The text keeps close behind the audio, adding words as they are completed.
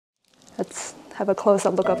Let's have a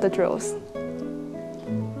close-up look of the drills.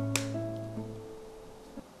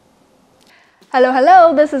 Hello,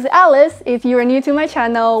 hello, this is Alice. If you are new to my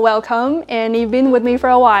channel, welcome, and you've been with me for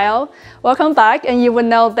a while, welcome back. And you would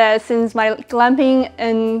know that since my glamping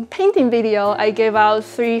and painting video, I gave out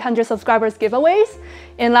 300 subscribers giveaways.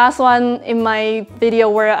 And last one, in my video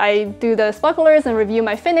where I do the sparklers and review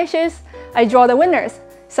my finishes, I draw the winners.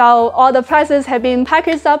 So all the prizes have been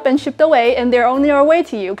packaged up and shipped away, and they're on their way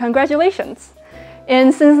to you. Congratulations.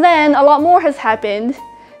 And since then, a lot more has happened.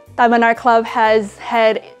 Diamond Art Club has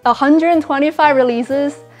had 125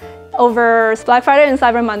 releases over Black Friday and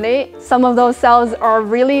Cyber Monday. Some of those sales are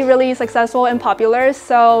really successful and popular,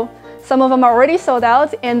 so some of them are already sold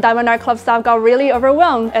out, and Diamond Art Club staff got really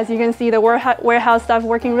overwhelmed. As you can see, the warehouse staff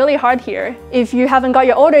working really hard here. If you haven't got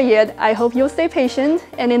your order yet, I hope you'll stay patient,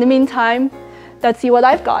 and in the meantime, let's see what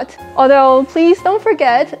I've got. Although, please don't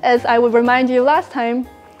forget, as I would remind you last time,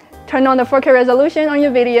 turn on the 4K resolution on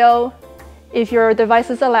your video if your device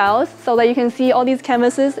allows, so that you can see all these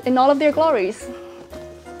canvases in all of their glories.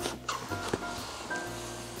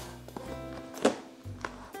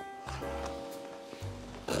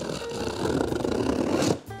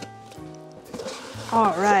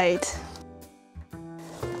 All right.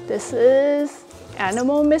 This is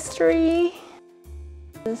Animal Mystery.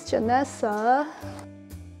 This is Janessa.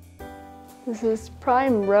 This is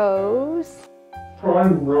Primrose.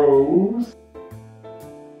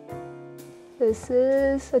 This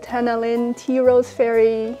is a Tanalin Tea Rose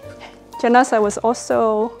Fairy. Janessa was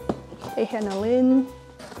also a Tanalin.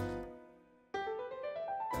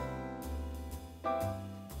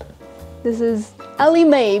 This is Ellie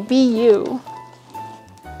Mae BU.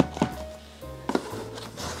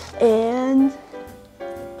 And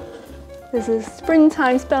this is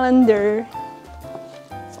Springtime Splendor.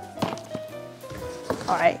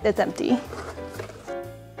 All right, that's empty.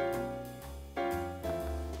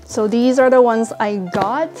 So these are the ones I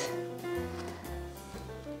got.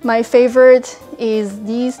 My favorite is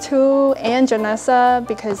these two and Janessa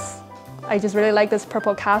because I just really like this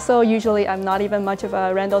purple castle. Usually I'm not even much of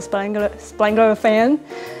a Randall Spangler fan.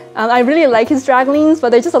 I really like his draglings, but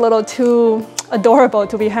they're just a little too adorable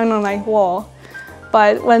to be hanging on my wall.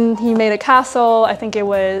 But when he made a castle, I think it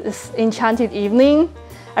was Enchanted Evening.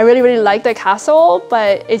 I really like the castle,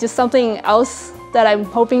 but it's just something else that I'm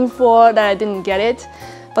hoping for that I didn't get it.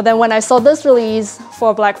 But then when I saw this release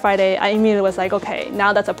for Black Friday, I immediately was like, okay,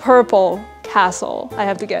 now that's a purple castle. I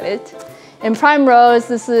have to get it. In Primrose,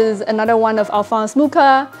 this is another one of Alphonse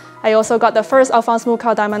Mucha. I also got the first Alphonse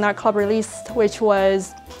Mucha Diamond Art Club release, which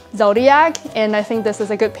was Zodiac, and I think this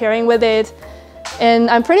is a good pairing with it. And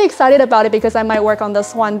I'm pretty excited about it because I might work on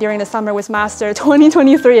this one during the Summer with Master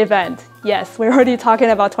 2023 event. Yes, we're already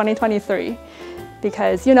talking about 2023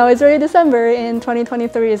 because, you know, it's already December and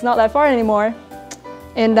 2023 is not that far anymore.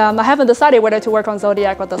 And I haven't decided whether to work on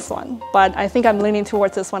Zodiac or this one, but I think I'm leaning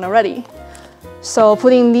towards this one already. So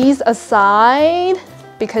putting these aside,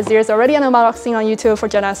 because there's already an unboxing on YouTube for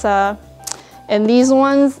Janessa, and these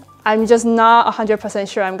ones, I'm just not 100%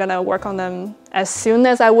 sure I'm gonna work on them as soon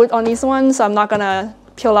as I would on these ones, so I'm not gonna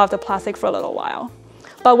peel off the plastic for a little while.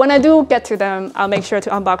 But when I do get to them, I'll make sure to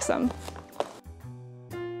unbox them.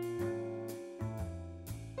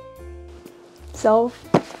 So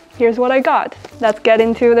here's what I got. Let's get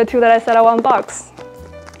into the two that I said I'll unbox.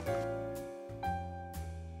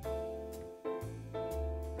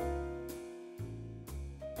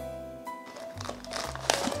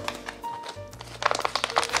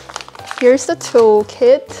 Here's the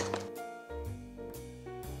toolkit.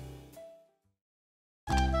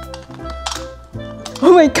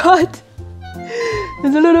 Oh my god!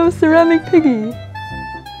 There's a little ceramic piggy.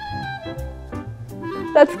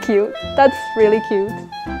 That's cute. That's really cute.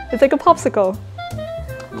 It's like a popsicle.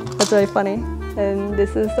 That's really funny. And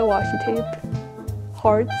this is the washi tape.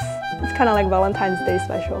 Hearts. It's kind of like Valentine's Day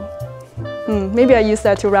special. Maybe I use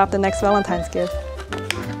that to wrap the next Valentine's gift.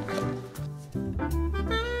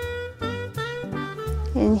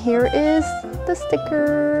 And here is the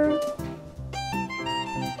sticker.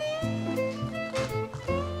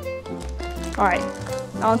 All right,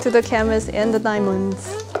 onto the canvas and the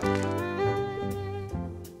diamonds.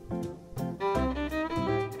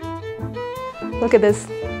 Look at this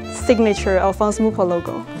signature Alphonse Mucha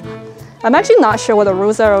logo. I'm actually not sure what the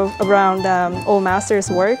rules are around Old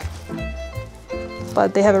Masters work,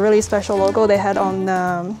 but they have a really special logo they had on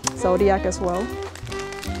Zodiac as well.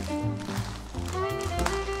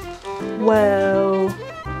 Whoa.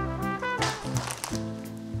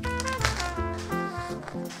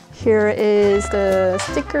 Here is the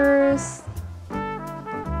stickers.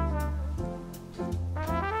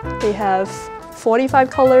 They have 45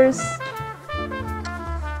 colors.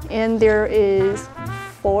 And there is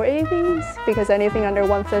 4 ABs, because anything under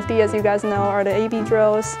 150, as you guys know, are the AB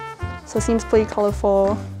drills. So it seems pretty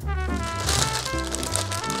colorful.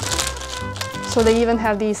 So they even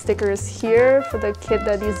have these stickers here for the kit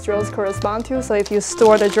that these drills correspond to. So if you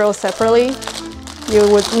store the drills separately, you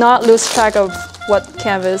would not lose track of what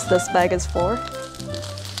canvas this bag is for.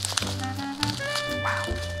 Wow.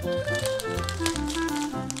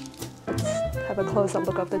 Let's have a close-up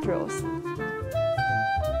look of the drills.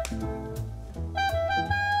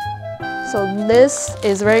 So this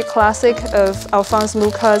is very classic of Alphonse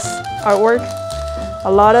Mucha's artwork. A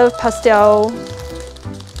lot of pastel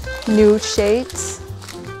nude shades.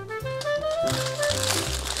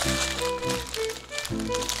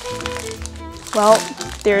 Well,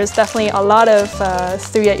 there's definitely a lot of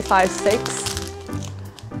 3856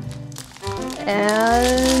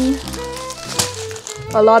 and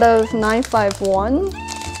a lot of 951.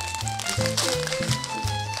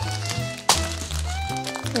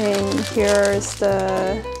 And here's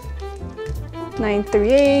the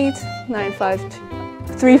 938,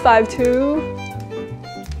 352,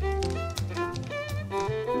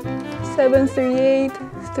 738,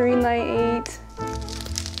 398,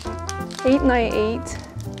 898,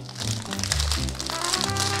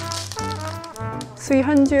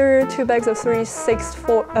 300, 2 bags of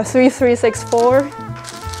 3364.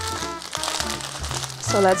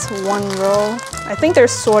 So that's 1 row. I think they're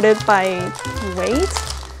sorted by weight.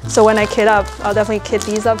 So when I kit up, I'll definitely kit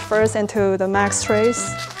these up first into the max trays.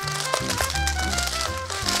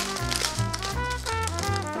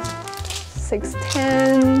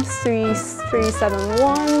 $610,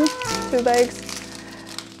 3371, 2 bags.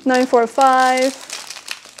 945,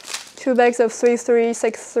 2 bags of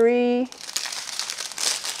 3363,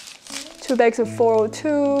 2 bags of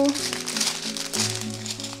 402,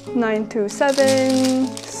 927,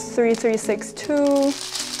 3362,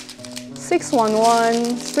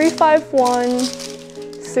 611, 351,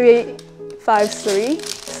 3853,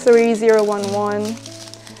 3011,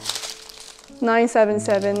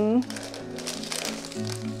 977.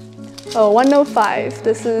 Oh, 105.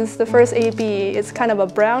 This is the first AB. It's kind of a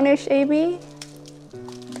brownish AB.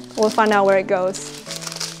 We'll find out where it goes.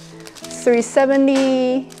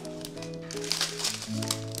 370,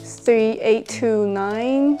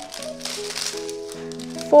 3829,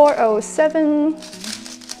 407,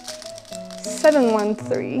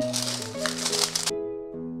 713,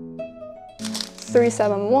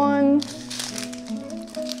 371,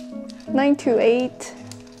 928,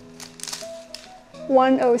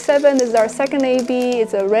 107 is our second AB.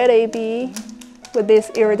 It's a red AB with these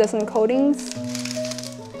iridescent coatings.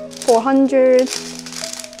 400,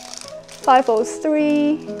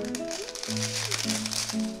 503,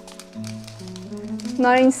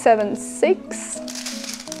 976,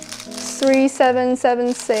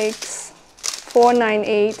 3776,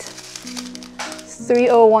 498,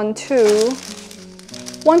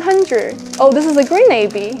 3012, 100. Oh, this is a green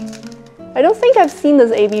AB. I don't think I've seen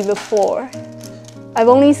this AB before. I've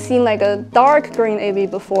only seen like a dark green AB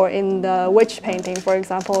before in the witch painting, for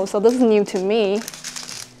example, so this is new to me.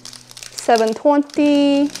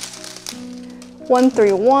 720,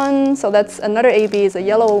 131, so that's another AB, is a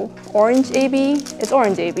yellow-orange AB. It's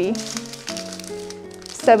orange AB.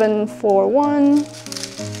 741,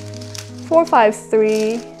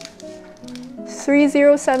 453,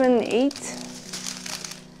 3078,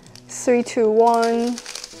 321,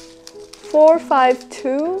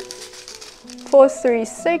 452,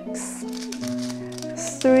 436,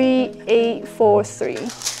 3843.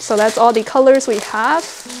 So that's all the colors we have.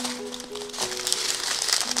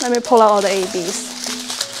 Let me pull out all the ABs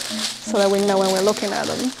so that we know when we're looking at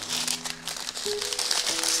them.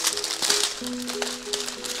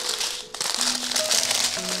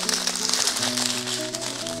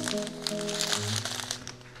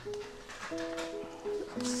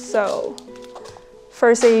 So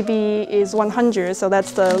first AB is 100, so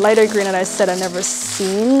that's the lighter green that I said I've never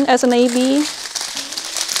seen as an AB.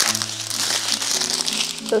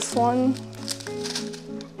 This one.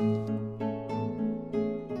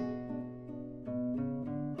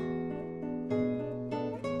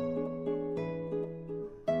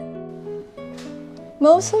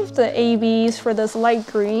 Most of the ABs for this light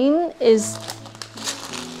green is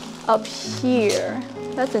up here.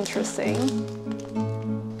 That's interesting.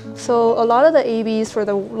 So a lot of the ABs for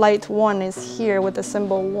the light 1 is here with the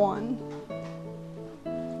symbol 1.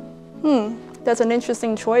 That's an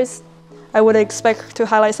interesting choice. I would expect to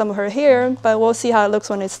highlight some of her hair, but we'll see how it looks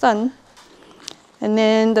when it's done. And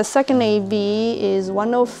then the second AB is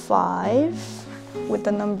 105 with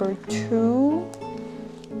the number 2.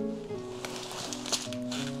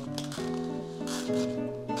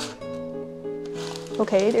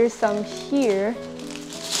 Okay, there's some here.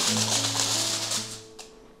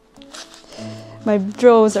 My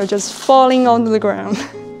drills are just falling onto the ground.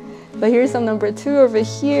 But here's some number 2 over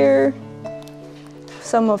here.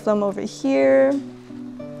 Some of them over here.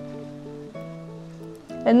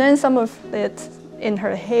 And then some of it in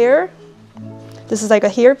her hair. This is like a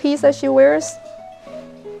hair piece that she wears.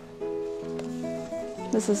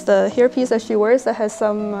 This is the hair piece that she wears that has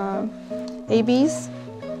some ABs.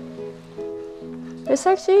 There's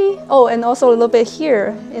actually, oh, and also a little bit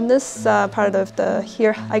here in this part of the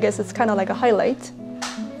hair. I guess it's kind of like a highlight.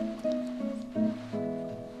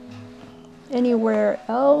 Anywhere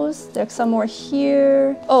else? There's some more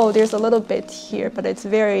here. Oh, there's a little bit here, but it's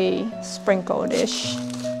very sprinkled-ish.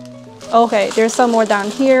 Okay, there's some more down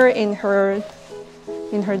here in her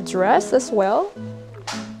dress as well.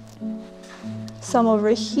 Some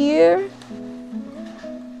over here.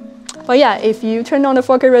 But yeah, if you turn on the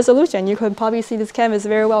 4K resolution, you could probably see this canvas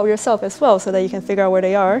very well yourself as well, so that you can figure out where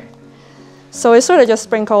they are. So it's sort of just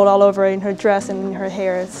sprinkled all over in her dress and in her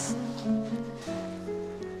hair.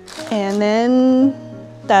 And then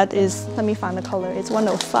that is, let me find the color, it's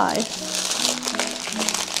 105.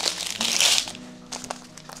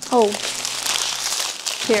 Oh,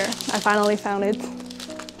 here, I finally found it.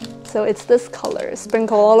 So it's this color,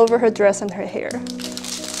 sprinkled all over her dress and her hair.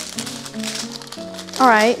 All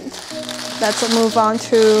right, let's move on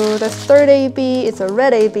to the third AB. It's a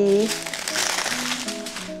red AB.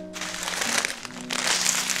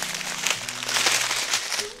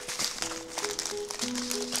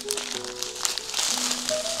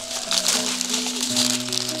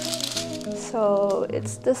 So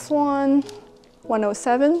it's this one,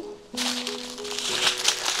 107.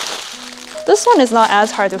 This one is not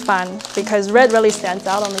as hard to find because red really stands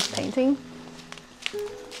out on this painting.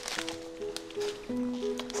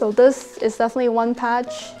 So this is definitely one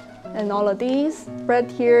patch, and all of these, red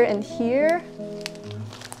here and here.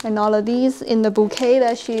 And all of these in the bouquet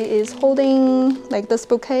that she is holding, like this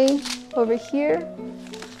bouquet over here.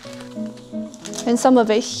 And some of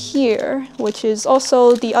it here, which is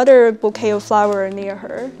also the other bouquet of flower near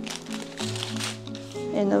her.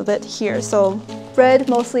 And a bit here. So red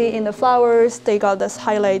mostly in the flowers, they got this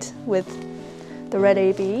highlight with the red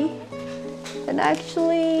AB. And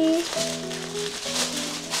actually,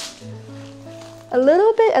 a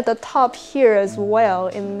little bit at the top here as well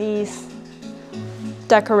in these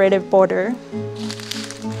decorative border.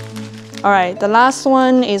 All right, the last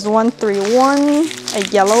one is 131, a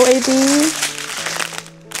yellow AB.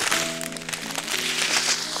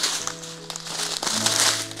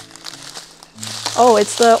 Oh,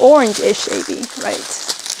 it's the orange-ish AB, right.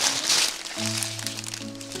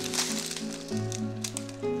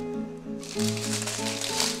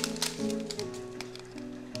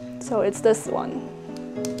 So it's this one.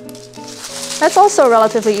 That's also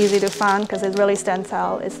relatively easy to find because it really stands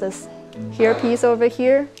out. It's this hair piece over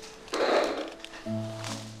here.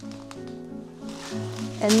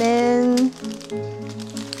 And then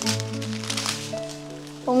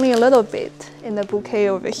only a little bit in the bouquet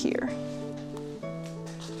over here.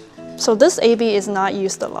 So this AB is not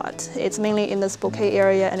used a lot. It's mainly in this bouquet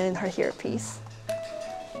area and in her hair piece.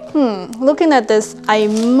 Looking at this, I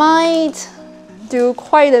might do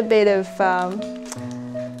quite a bit of,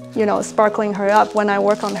 you know, sparkling her up when I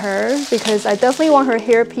work on her, because I definitely want her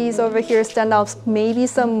hair piece over here stand out maybe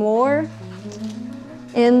some more.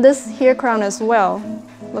 And this hair crown as well.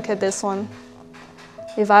 Look at this one.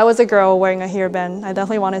 If I was a girl wearing a hairband, I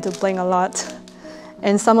definitely wanted to bling a lot.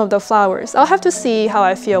 And some of the flowers. I'll have to see how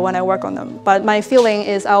I feel when I work on them. But my feeling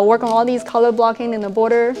is I'll work on all these color blocking in the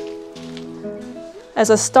border. As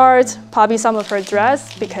a start, probably some of her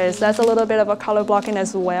dress, because that's a little bit of a color blocking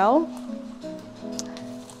as well.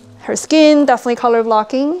 Her skin, definitely color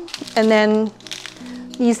blocking. And then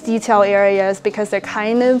these detail areas, because they're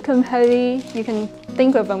kind of confetti, you can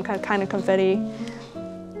think of them kind of confetti.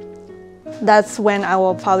 That's when I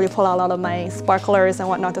will probably pull out a lot of my sparklers and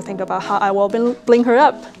whatnot to think about how I will bling her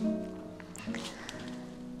up.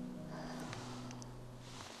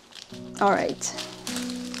 All right.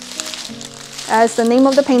 As the name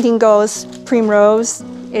of the painting goes, Primrose,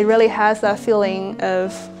 it really has that feeling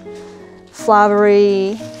of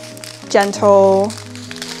flowery, gentle.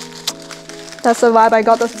 That's the vibe I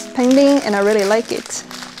got this painting, and I really like it.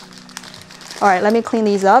 All right, let me clean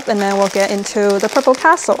these up and then we'll get into the purple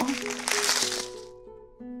castle.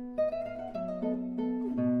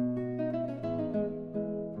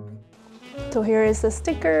 So here is the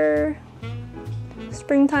sticker,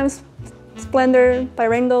 Springtime Splendor by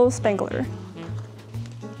Rainbow Spangler.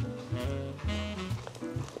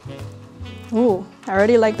 Ooh, I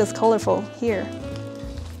already like this colorful here.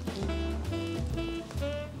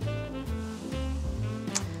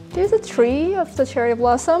 There's a tree of the cherry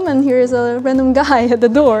blossom, and here's a random guy at the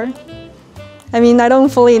door. I mean, I don't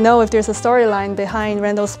fully know if there's a storyline behind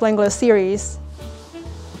Randall Splendor series.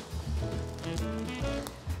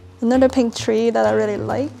 Another pink tree that I really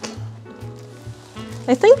like.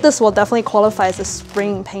 I think this will definitely qualify as a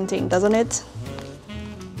spring painting, doesn't it?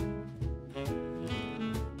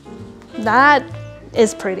 That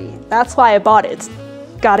is pretty. That's why I bought it.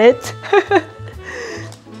 Got it?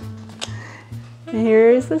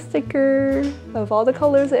 Here's the sticker of all the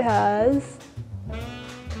colors it has.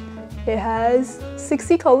 It has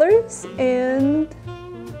 60 colors and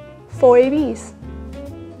 4 ABs.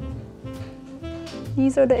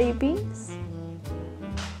 These are the ABs.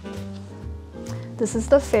 This is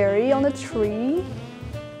the fairy on the tree.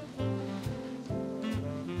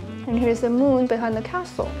 And here's the moon behind the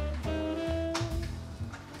castle.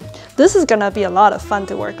 This is gonna be a lot of fun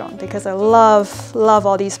to work on because I love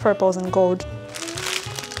all these purples and gold.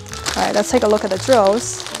 All right, let's take a look at the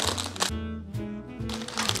drills.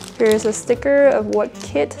 Here's a sticker of what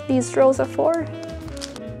kit these drills are for.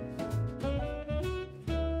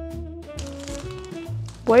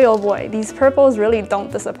 Boy, oh boy, these purples really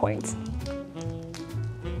don't disappoint.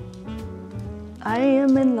 I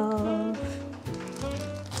am in love.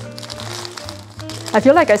 I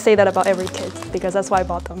feel like I say that about every kit because that's why I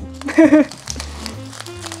bought them.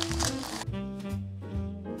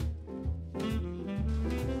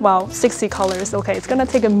 Wow, 60 colors. Okay, it's gonna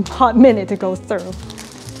take a hot minute to go through.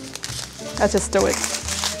 Let's just do it.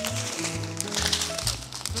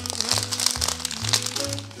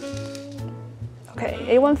 Okay,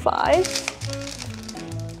 815,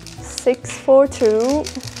 642,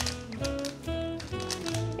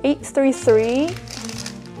 833,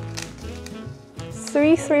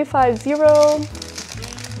 3350,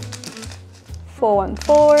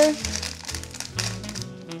 414,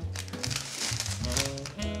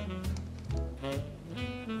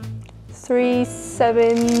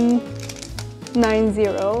 3790,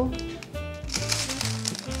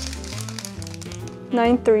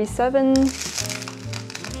 937,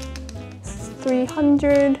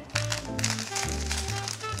 300,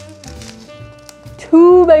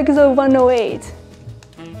 2 bags of 108.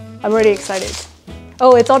 I'm really excited.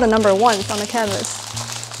 Oh, it's all the number ones on the canvas.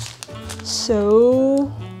 So,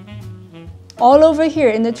 all over here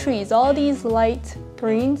in the trees, all these light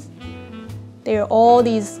greens, they're all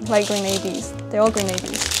these light green ABs. They're all green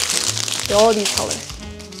ABs. They're all these colors.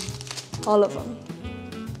 All of them.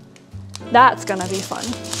 That's gonna be fun.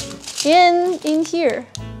 In here,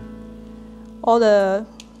 all the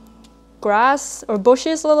grass or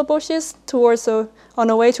bushes, little bushes, on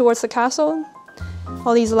the way towards the castle.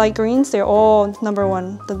 All these light greens, they're all number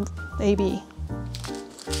one, the AB.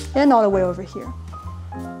 And all the way over here.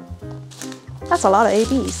 That's a lot of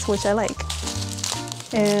ABs, which I like.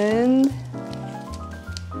 And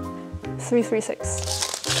 336.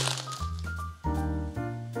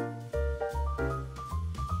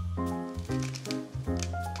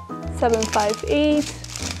 Seven, 5, 8,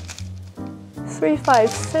 3, 5,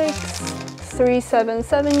 6, 3, 7,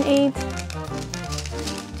 7, 8,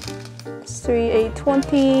 3, 8,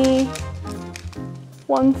 20,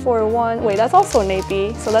 1, 4, 1. Wait, that's also an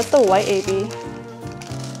AB, so that's the white AB.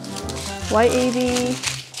 White AB,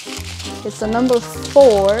 it's the number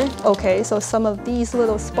 4. Okay, so some of these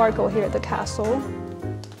little sparkle here at the castle.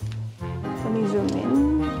 Let me zoom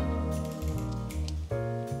in.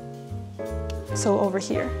 So over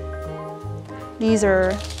here. These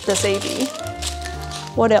are this AB.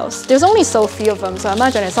 What else? There's only so few of them, so I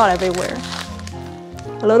imagine it's not everywhere.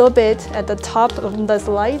 A little bit at the top of this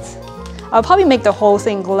light. I'll probably make the whole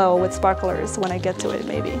thing glow with sparklers when I get to it,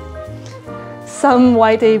 maybe. Some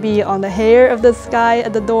white AB on the hair of this guy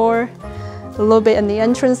at the door. A little bit in the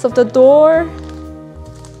entrance of the door.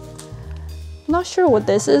 Not sure what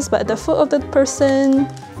this is, but at the foot of the person.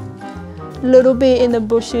 A little bit in the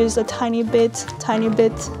bushes, a tiny bit,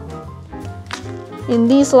 In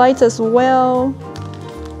these lights as well.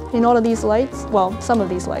 In all of these lights, well, some of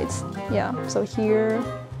these lights. Yeah, so here,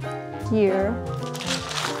 here.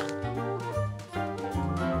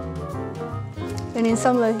 And in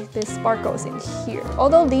some of the sparkles in here.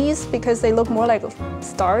 Although these, because they look more like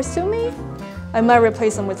stars to me, I might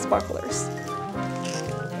replace them with sparklers.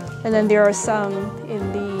 And then there are some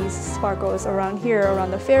in these sparkles around here,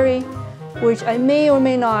 around the fairy, which I may or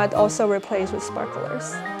may not also replace with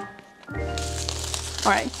sparklers.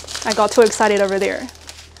 All right, I got too excited over there.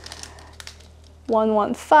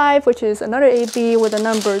 115, which is another AB with a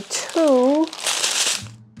number 2.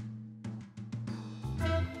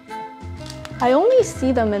 I only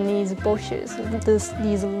see them in these bushes,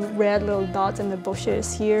 these red little dots in the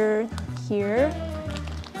bushes here, here.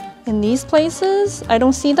 in these places. I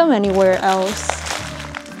don't see them anywhere else.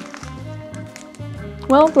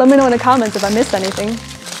 Well, let me know in the comments if I missed anything.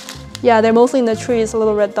 Yeah, they're mostly in the trees,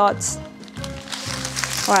 little red dots.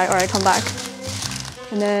 All right, come back.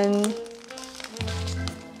 And then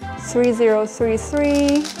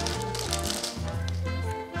 3033,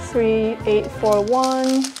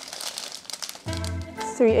 3841,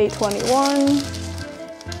 3821,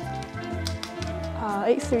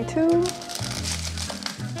 832,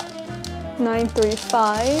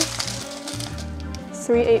 935,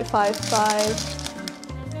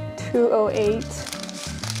 3855, 208,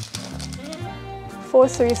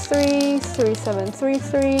 433,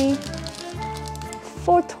 3733,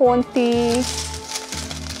 420,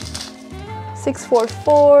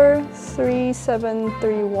 644,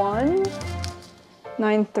 3731,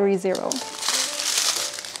 930.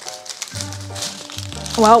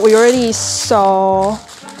 Well, we already saw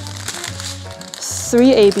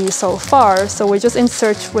 3 AB so far, so we're just in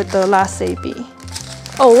search with the last AB.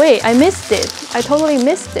 Oh wait, I missed it. I totally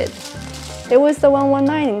missed it. It was the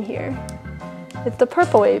 119 in here. It's the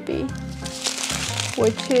purple AB,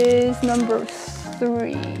 which is number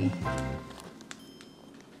 3.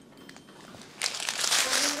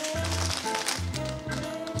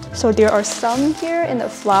 So there are some here in the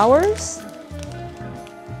flowers.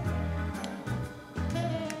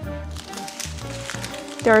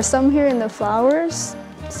 There are some here in the flowers,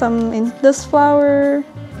 some in this flower,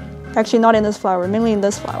 actually not in this flower, mainly in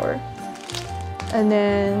this flower. And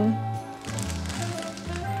then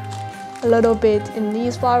a little bit in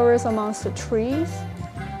these flowers amongst the trees.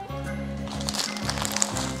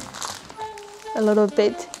 A little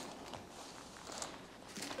bit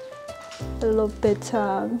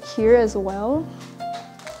here as well.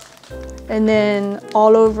 And then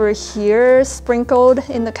all over here, sprinkled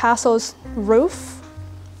in the castle's roof.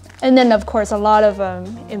 And then of course a lot of them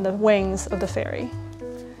in the wings of the fairy.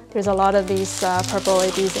 There's a lot of these purple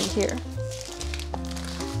ABs in here.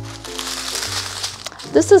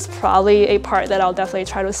 This is probably a part that I'll definitely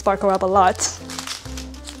try to sparkle up a lot.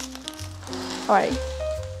 All right,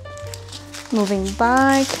 moving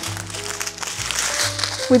back.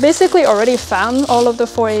 We basically already found all of the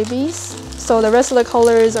 4 ABs, so the rest of the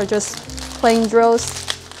colors are just plain drills.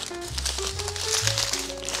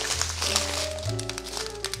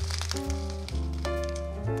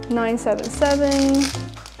 $977,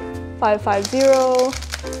 550,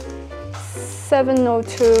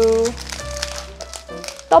 702,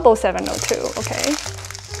 702, okay.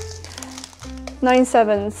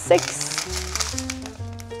 976,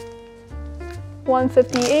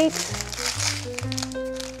 158.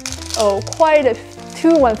 Oh, quite a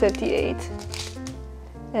few 158.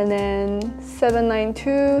 And then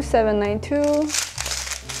 792, 792.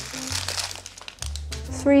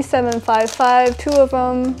 3755, 2 of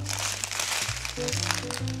them.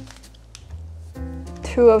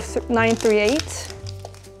 2 of 938.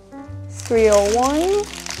 301.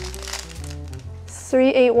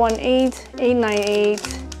 3818, 898.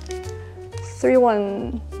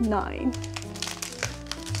 319.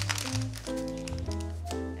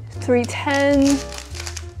 310.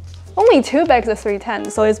 Only 2 bags of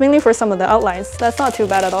 310, so it's mainly for some of the outlines. That's not too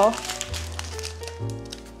bad at all.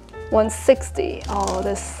 160. Oh,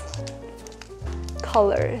 this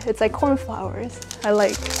color. It's like cornflowers. I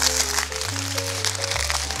like.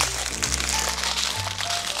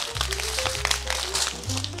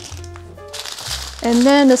 And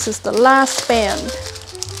then this is the last band.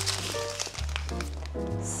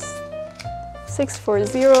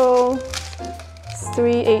 640,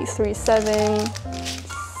 3837,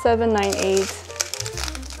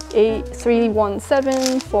 798,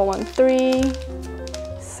 317, 413,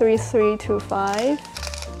 3325,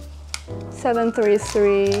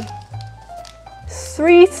 733,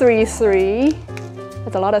 333,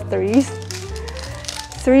 that's a lot of 3s,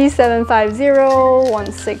 3750,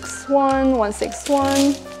 161,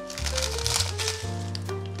 161,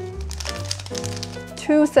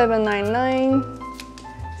 2799,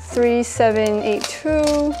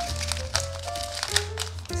 3782,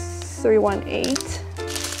 318,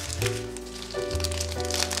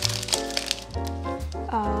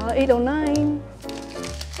 809,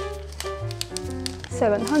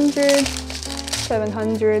 700,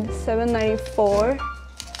 700, 794,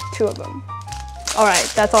 2 of them. All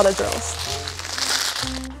right, that's all the drills.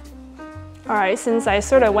 All right, since I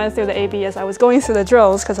sort of went through the AB as I was going through the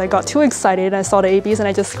drills because I got too excited and I saw the ABs and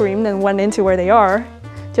I just screamed and went into where they are.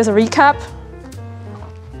 Just a recap.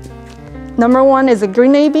 Number 1 is a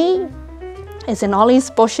green AB. It's in all these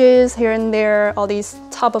bushes here and there, all these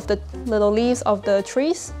top of the little leaves of the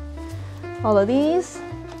trees. All of these.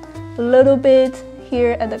 A little bit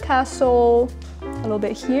here at the castle, a little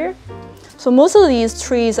bit here. So most of these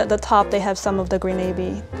trees at the top, they have some of the green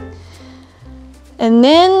AB. And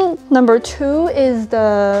then number 2 is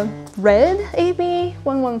the red AB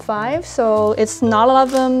 115. So it's not a lot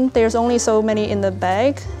of them. There's only so many in the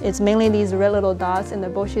bag. It's mainly these red little dots in the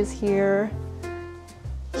bushes here,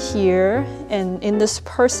 here, and in this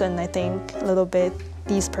person, I think a little bit,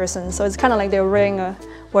 these persons. So it's kind of like they're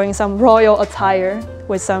wearing some royal attire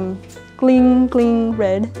with some gling, gling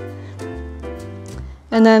red.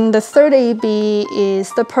 And then the third AB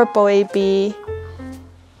is the purple AB.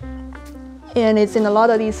 And it's in a lot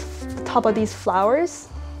of these, top of these flowers.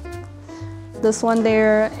 This one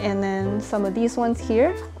there, and then some of these ones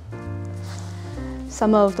here.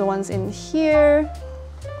 Some of the ones in here,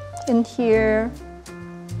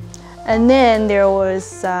 and then there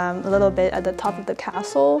was a little bit at the top of the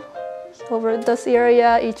castle, over this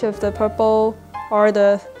area, each of the purple or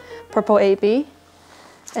the purple AB.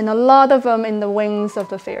 And a lot of them in the wings of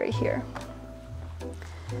the fairy here.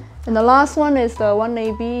 And the last one is the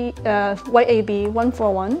white AB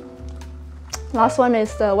 141. Last one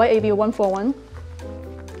is the white AB 141.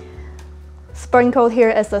 Sprinkled here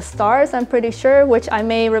as the stars, I'm pretty sure, which I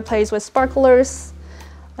may replace with sparklers.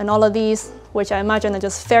 And all of these, which I imagine are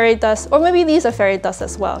just fairy dust, or maybe these are fairy dust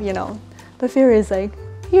as well, you know. The fairy is like,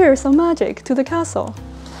 here's some magic to the castle.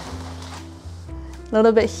 A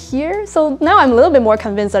little bit here. So now I'm a little bit more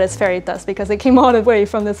convinced that it's fairy dust because it came all the way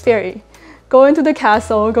from this fairy. Going to the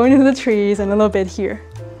castle, going into the trees, and a little bit here.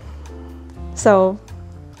 So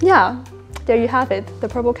yeah, there you have it, the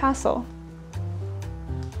purple castle.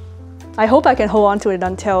 I hope I can hold on to it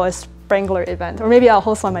until a Spangler event, or maybe I'll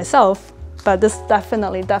host one myself, but this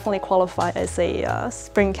definitely qualifies as a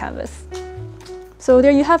spring canvas. So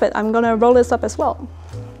there you have it. I'm gonna roll this up as well.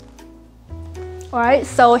 Alright,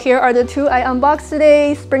 so here are the 2 I unboxed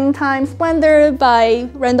today, Springtime Splendor by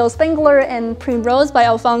Randall Spangler and Primrose by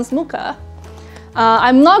Alphonse Mucha.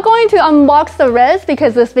 I'm not going to unbox the rest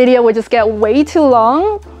because this video would just get way too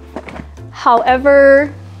long.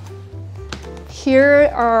 However,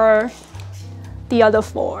 here are the other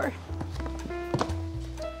 4.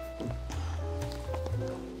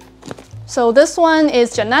 So this one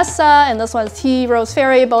is Janessa and this one is Tea Rose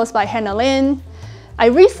Fairy, both by Hannah Lynn. I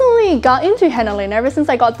recently got into Hannah Lynn ever since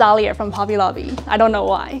I got Dahlia from Hobby Lobby. I don't know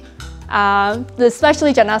why.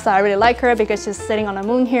 Especially Janessa, I really like her because she's sitting on a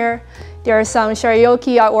moon here. There's some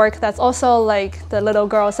karaoke artwork that's also like the little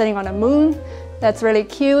girl sitting on a moon. That's really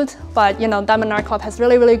cute, but you know, Diamond Art Club has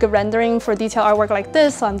really good rendering for detail artwork like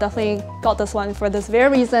this, so I'm definitely got this one for this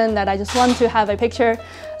very reason, that I just want to have a picture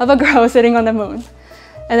of a girl sitting on the moon.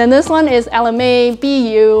 And then this one is LMA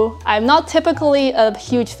BU. I'm not typically a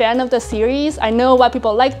huge fan of the series. I know why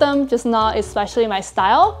people like them, just not especially my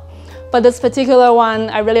style. But this particular one,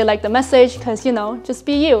 I really like the message because, you know, just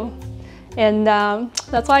be you. And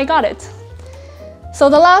that's why I got it. So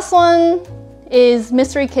the last one is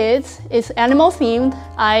Mystery Kids. It's animal themed.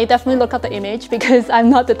 I definitely look at the image because I'm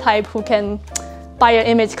not the type who can buy an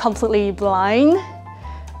image completely blind.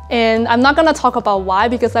 And I'm not gonna talk about why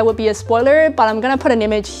because that would be a spoiler, but I'm gonna put an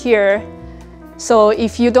image here. So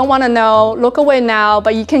if you don't wanna know, look away now,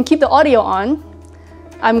 but you can keep the audio on.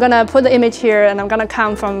 I'm gonna put the image here and I'm gonna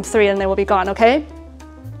count from 3 and it will be gone, okay?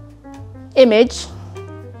 Image.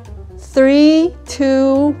 3,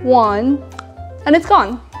 2, 1, and it's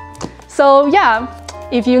gone. So yeah,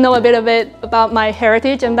 if you know a bit of it about my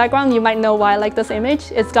heritage and background, you might know why I like this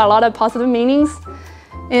image. It's got a lot of positive meanings,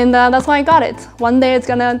 and that's why I got it. One day it's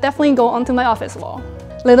gonna definitely go onto my office wall.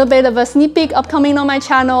 Little bit of a sneak peek upcoming on my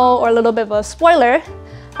channel, or a little bit of a spoiler.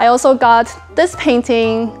 I also got this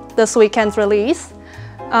painting this weekend's release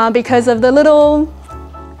because of the little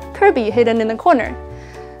Kirby hidden in the corner.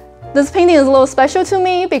 This painting is a little special to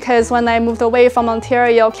me because when I moved away from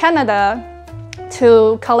Ontario, Canada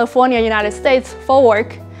to California, United States for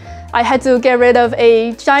work, I had to get rid of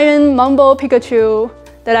a giant Mumbo Pikachu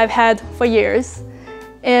that I've had for years.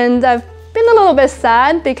 And I've been a little bit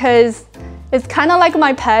sad because it's kind of like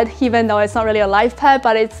my pet, even though it's not really a live pet,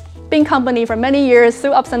 but it's been company for many years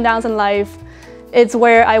through ups and downs in life. It's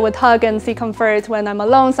where I would hug and seek comfort when I'm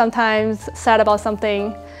alone sometimes, sad about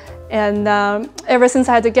something. And ever since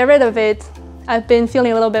I had to get rid of it, I've been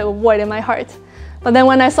feeling a little bit of void in my heart. But then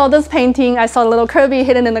when I saw this painting, I saw the little Kirby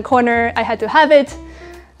hidden in the corner, I had to have it.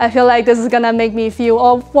 I feel like this is gonna make me feel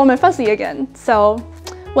all warm and fuzzy again. So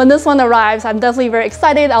when this one arrives, I'm definitely very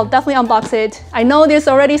excited. I'll definitely unbox it. I know there's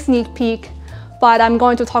already a sneak peek, but I'm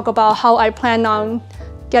going to talk about how I plan on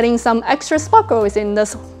getting some extra sparkles in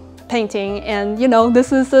this painting. And you know,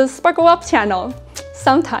 this is a Sparkle Up channel,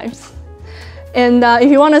 sometimes. And if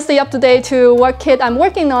you want to stay up to date to what kit I'm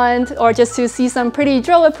working on, or just to see some pretty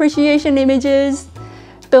drill appreciation images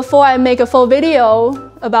before I make a full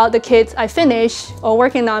video about the kits I finish or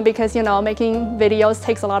working on, because you know, making videos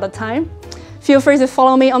takes a lot of time, feel free to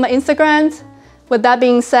follow me on my Instagram. With that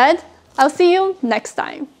being said, I'll see you next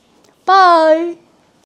time. Bye!